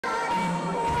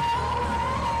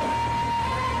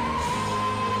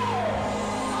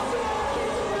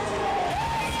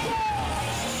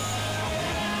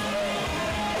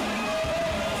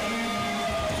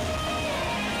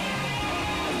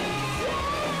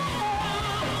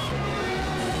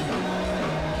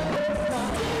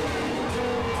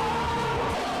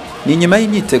Ni nyuma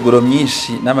y'imyiteguro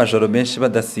myinshi n'amajoro menshi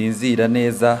badasinzira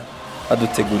neza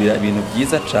badutegurira ibintu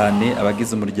byiza cyane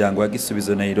abagize umuryango wa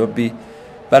Gisubizo Nairobi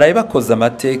baraye bakoze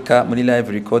amateka muri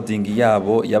live recording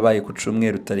yabo yabaye ku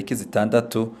cyumweru tariki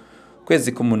 6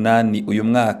 kwezi k'umunani uyu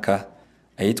mwaka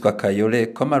ahitwa Kayole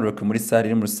Komarok muri salle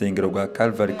iri mu rusengero rwa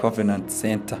Calvary Covenant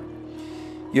Center.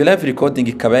 Iyo live recording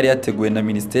ikaba yari yateguwe na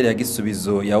Ministeri ya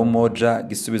Gisubizo ya Umoja,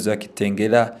 Gisubizo ya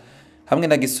Kitengela hamwe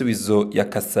na Gisubizo ya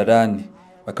Kasarani.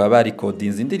 Bakaba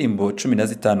barikodinze indirimbo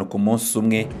 15 ku munsi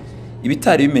umwe,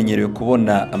 ibitari bimenyerewe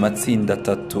kubona amatsinda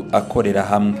 3 akorera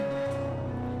hamwe.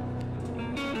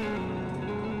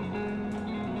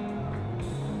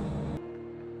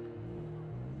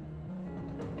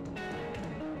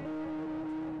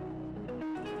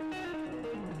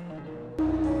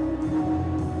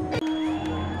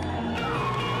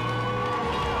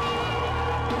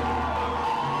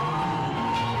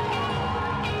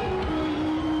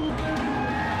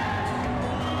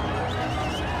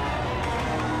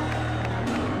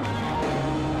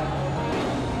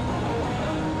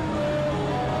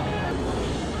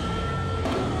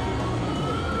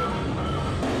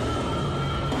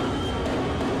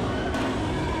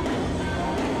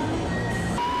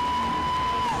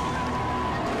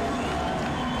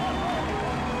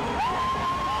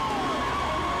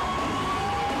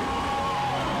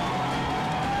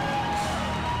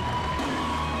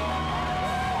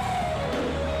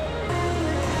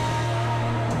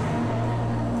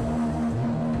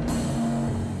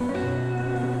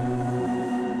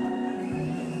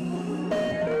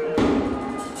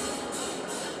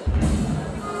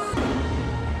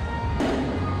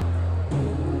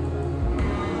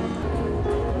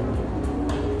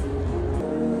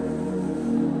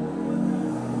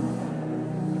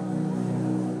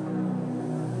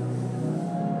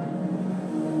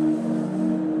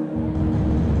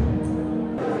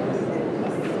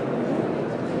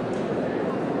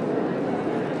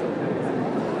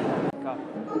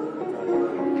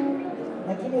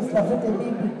 Usitafute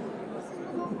bibi,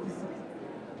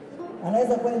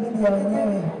 anaweza kuwa bibi ya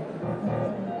wenyewe.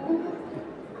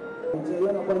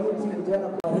 Ukiona kwa YouTube utaona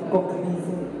kwa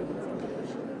recognize.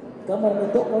 Kama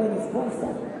umetoka wewe ni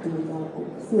sponsor, tunako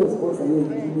sio sponsor wewe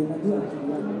ni unajua.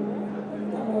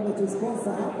 Kama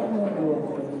umetusponsor hapa Mungu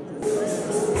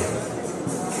akubariki.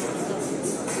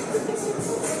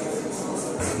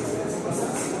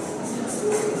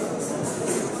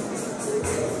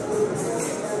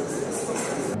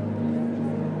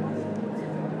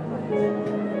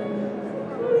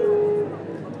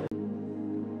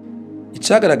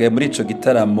 Icagaragaye muri ico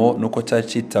gitaramo nuko cyari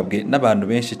citabwe n'abantu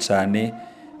benshi cyane,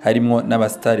 harimo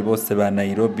n'abastari bose ba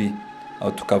Nairobi,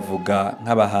 aho tukavuga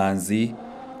nk'abahanzi,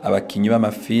 abakinyi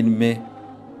b'amafilme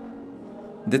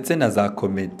ndetse na za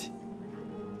comedy.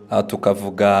 Aho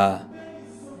tukavuga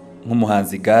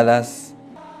nk'umuhanzi Galas,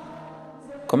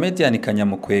 comedian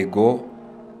Kanyamukwego,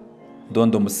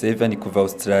 Dondo Museveni kuva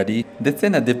Australia, ndetse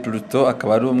na De Pluto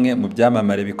akaba ari umwe mu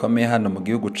byamamare bikomeye hano mu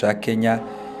gihugu ca Kenya.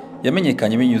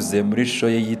 Yamenyekanye binyuze muri show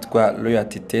ye yitwa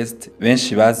Loyalty Test,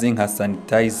 benshi bazi nka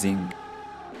Sanitizing.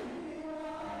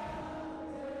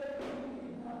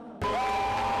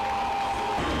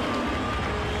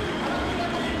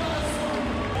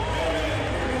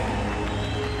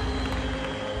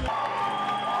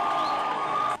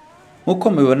 Nkuko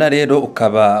mubibona rero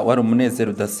ukaba wari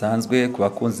umunezero udasanzwe ku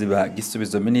bakunzi ba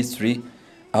Gisubizo Ministry,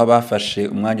 aho bafashe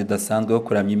umwanya udasanzwe wo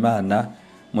kuramya Imana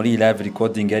muri live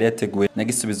recording yari yateguwe na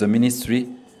Gisubizo Ministry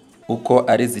uko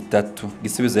ari 3.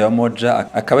 Gisubizo ya Umoja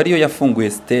akaba ariyo yafunguye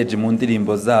stage mu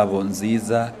ndirimbo zabo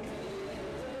nziza.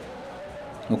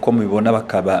 Nkuko mubibona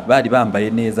bakaba bari bambaye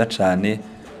neza cyane,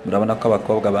 murabona ko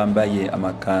abakobwa bambaye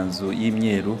amakanzu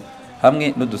y'imyeru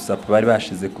hamwe n'udusapo bari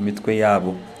bashize ku mitwe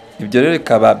yabo. Ibyo rero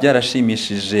bikaba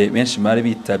byarashimishije benshi mari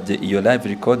bitabye iyo live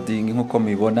recording. Nkuko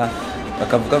mubibona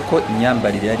bakavuga ko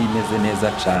imyambarire yari imeze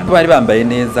neza cyane, bari bambaye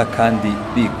neza kandi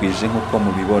bikwije nkuko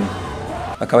mubibona.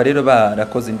 Bakaba rero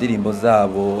barakoze indirimbo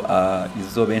zabo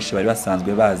izo benshi bari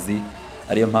basanzwe bazi,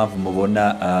 ariyo mpamvu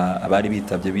mubona abari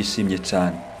bitabye bishimye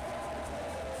cyane.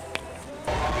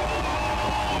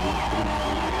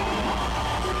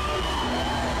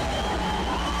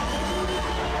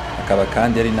 Akaba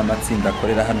kandi ari n'amatsinda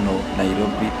akorera hano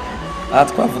Nairobi, aha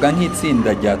twavuga nk'itsinda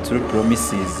rya True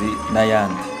Promises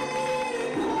n'ayandi.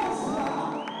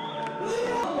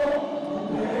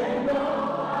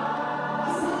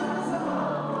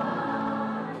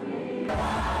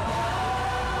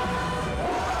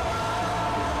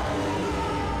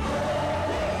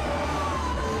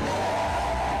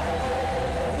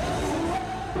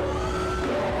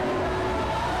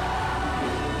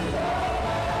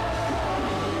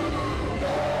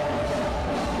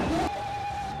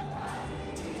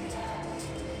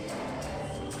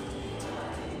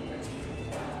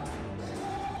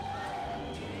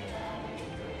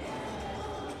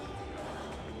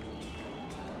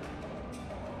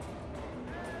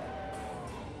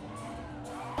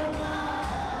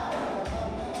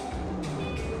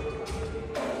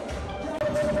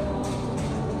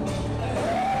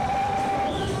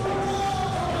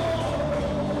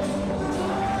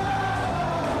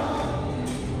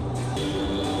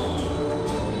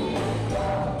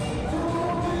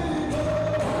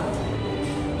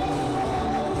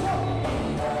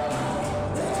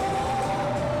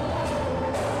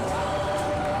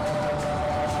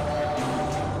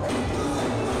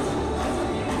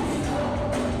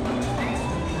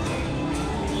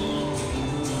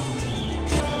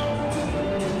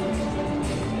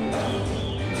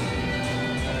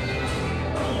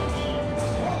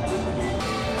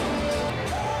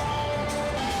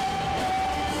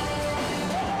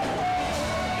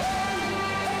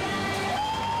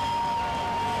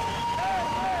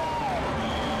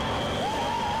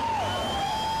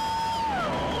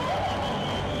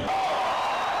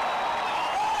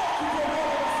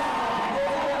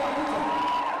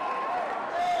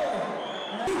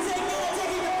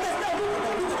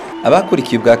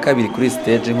 Abakurikiye ubwa kabiri kuri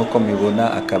stage nk'uko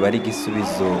mubibona akaba ari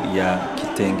Gisubizo ya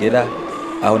Kitengera,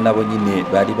 aho nabo nyine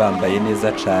bari bambaye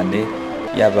neza cyane,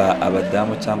 yaba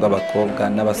abadamu cyangwa abakobwa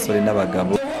n'abasore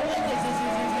n'abagabo.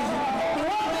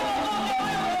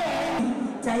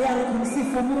 Tayari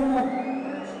kumsifu Mungu.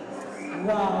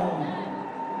 Wow.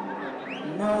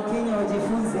 Na Wakenya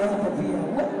wajifunze hapa pia.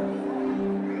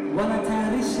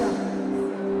 Wanatayarisha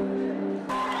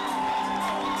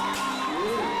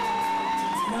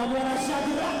na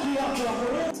wanashadiraki hapo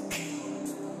hapo.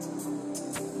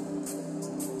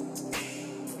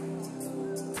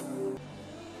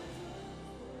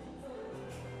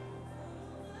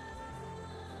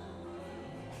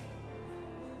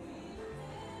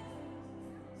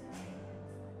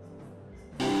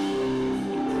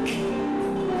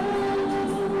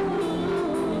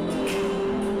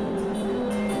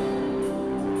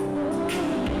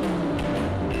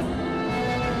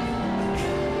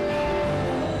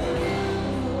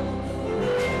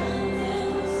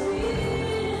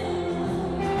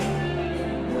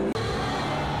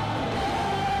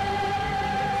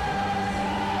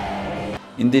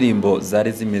 Indirimbo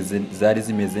zari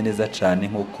zimeze neza cyane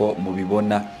nk'uko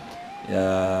mubibona.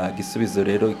 Gisubizo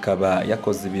rero ikaba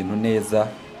yakoze ibintu neza.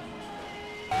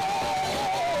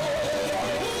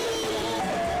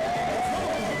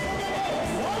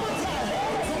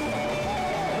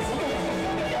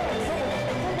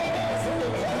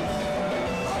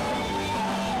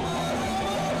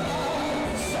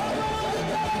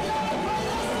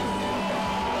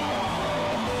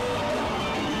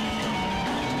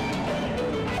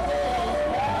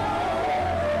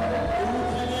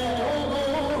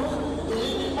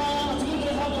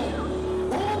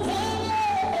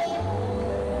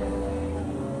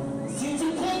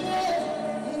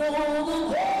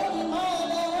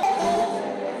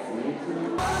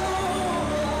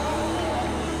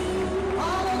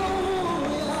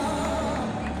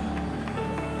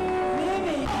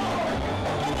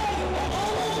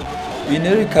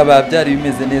 Ibintu bikaba byari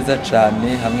bimeze neza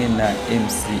cyane, hamwe na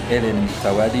MC Ellen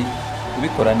Tawari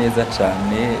ubikora neza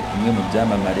cyane, umwe mu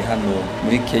byamamare hano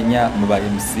muri Kenya mu ba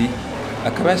MC.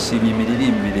 Akaba yashimye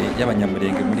imiririmbire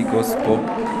y'abanyamurenge muri gospel,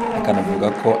 akanavuga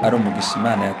ko ari umugisha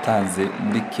Imana yatanze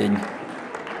muri Kenya.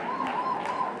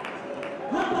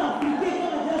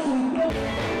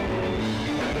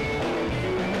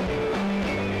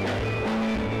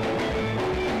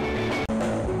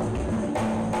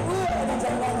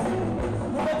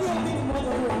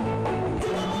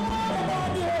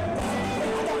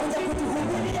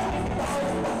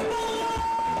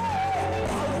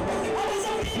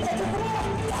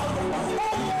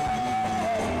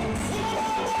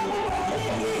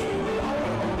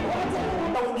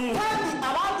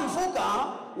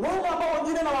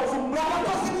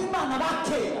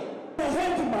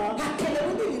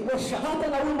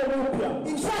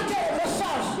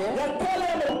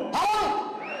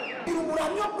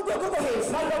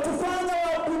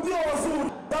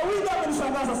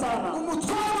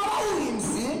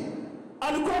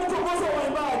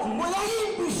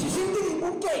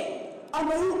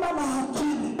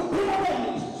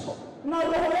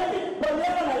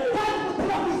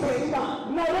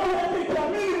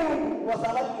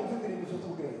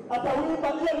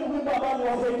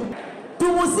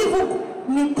 Tumusifu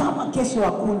ni kama kesho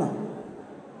hakuna.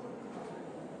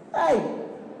 Hey.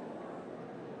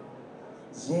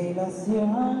 J'ai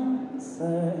l'assurance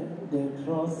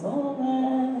d'être sauvé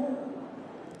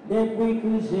depuis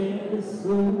que j'ai le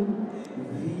souffle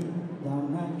dans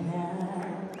ma cœur.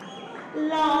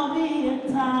 La vie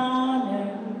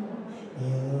éternelle,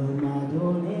 elle m'a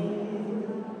donné.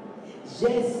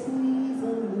 Je suis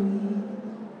en lui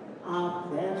à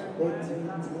perpétuité.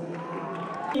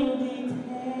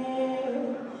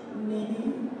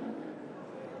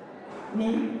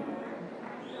 Ni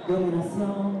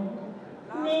domination,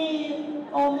 ni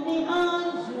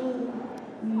omni-ange,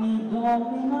 ni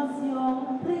domination,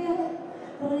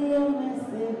 rien ne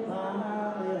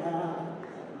séparera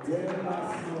de ma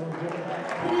sauveur.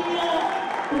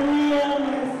 Rien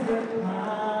ne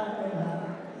séparera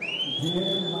de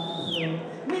ma sauveur.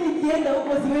 Mimi nikienda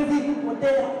huko siwezi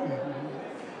kupotea.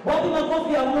 Wapi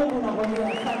makofi ya Mungu na kwa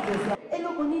asante sana.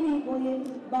 Eloko nini koye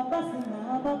babasi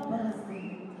na babasi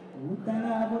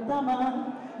utana botama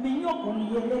minyoko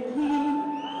yeleki nini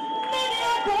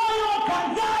koyo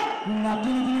kanga na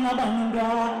kingi na banga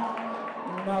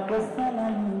na bosala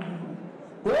nini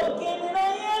tokeni na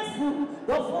Yesu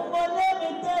tofungole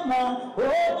mitema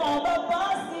ona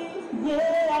babasi ye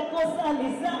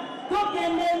akosalisa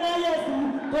tokeni na Yesu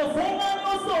tosenga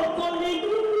nosokoli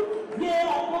ye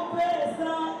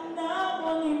akopesa na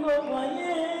moningo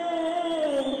kwaye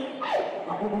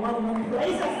wakongomani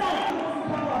wanafurahisha sana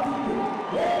kama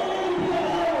watoto.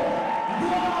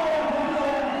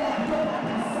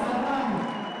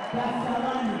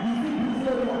 Kasarani,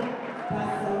 Gisubizo,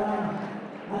 Kasarani.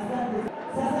 Asante.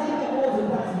 Sasa hivi ngozo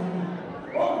basi mimi.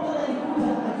 Mtu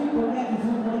alikuja akikuona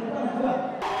kizungu alikuwa anajua.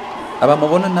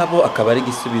 abamubona nabo akaba ari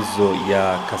Gisubizo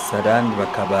ya Kasarani,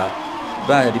 bakaba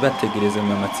bari bategereza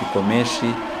mu matsiko menshi,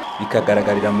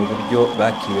 bikagaragarira mu buryo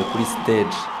bakiriwe kuri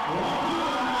stage.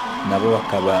 Nabo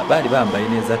bakaba bari bambaye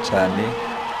neza cyane.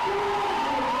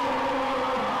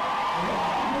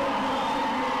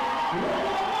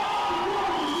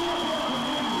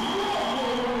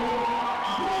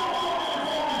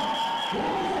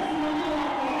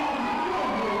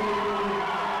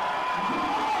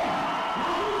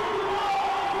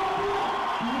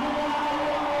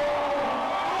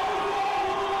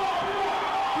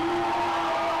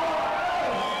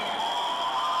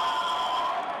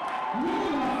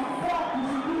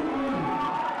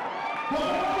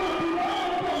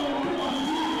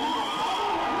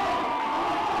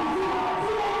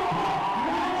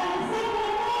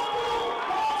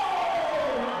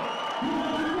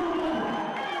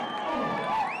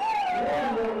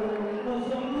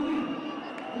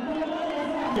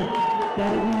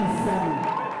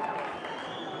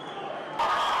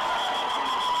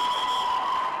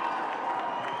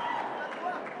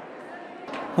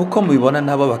 Nkuko mubibona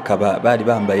nabo bakaba bari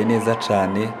bambaye neza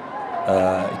cyane.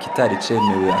 Ikitari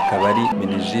cemewe akaba ari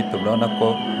minijipe. Murabona ko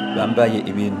bambaye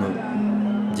ibintu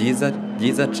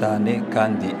byiza cyane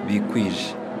kandi bikwije.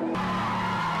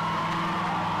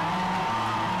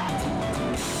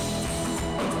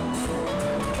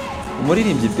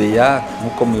 Umuririmbyi Beya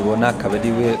nkuko mubibona akaba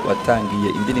ari we watangiye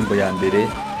indirimbo ya mbere.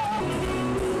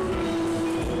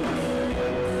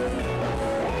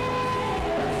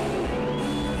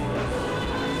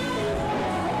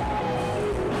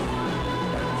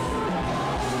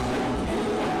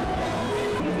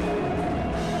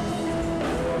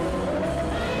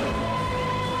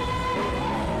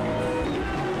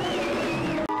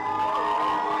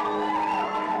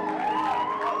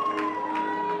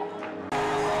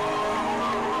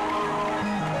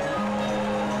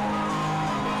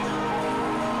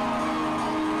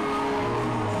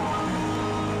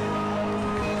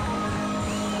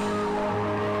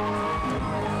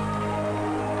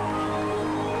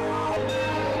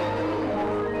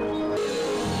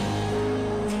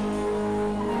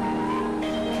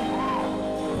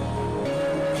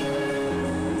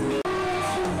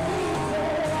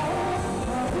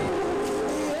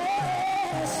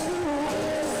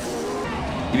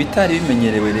 Ibitari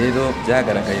bimenyerewe rero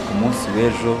byagaragaye ku munsi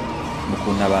w'ejo mu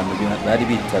kuntu abantu bari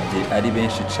bitabye ari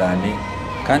benshi cyane,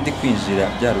 kandi kwinjira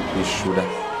byari ukwishura.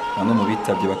 Bamwe mu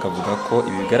bitabye bakavuga ko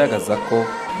ibi bigaragaza ko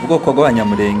ubwoko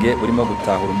bw'abanyamurenge burimo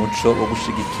gutahura umuco wo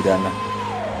gushigikirana.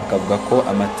 Bakavuga ko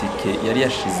amatike yari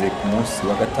yashize ku munsi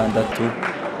wa gatandatu,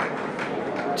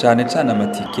 cyane cyane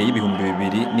amatike y'ibihumbi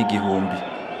 2,000 n'igihumbi.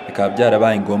 Bikaba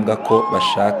byarabaye ngombwa ko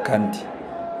bashaka andi.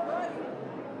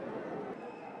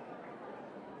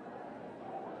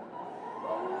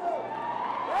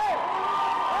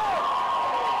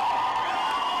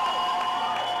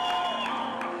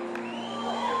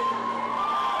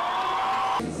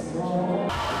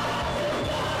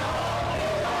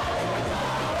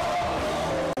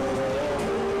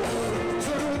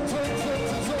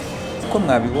 Uko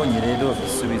mwabibonye rero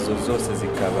Gisubizo zose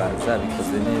zikaba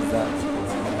zabikoze neza,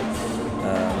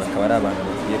 bakaba ari abantu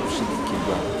bakwiye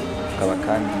gushigikirwa. Bakaba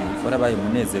kandi barabaye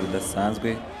umunezero udasanzwe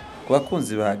ku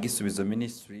bakunzi ba Gisubizo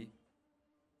Ministry.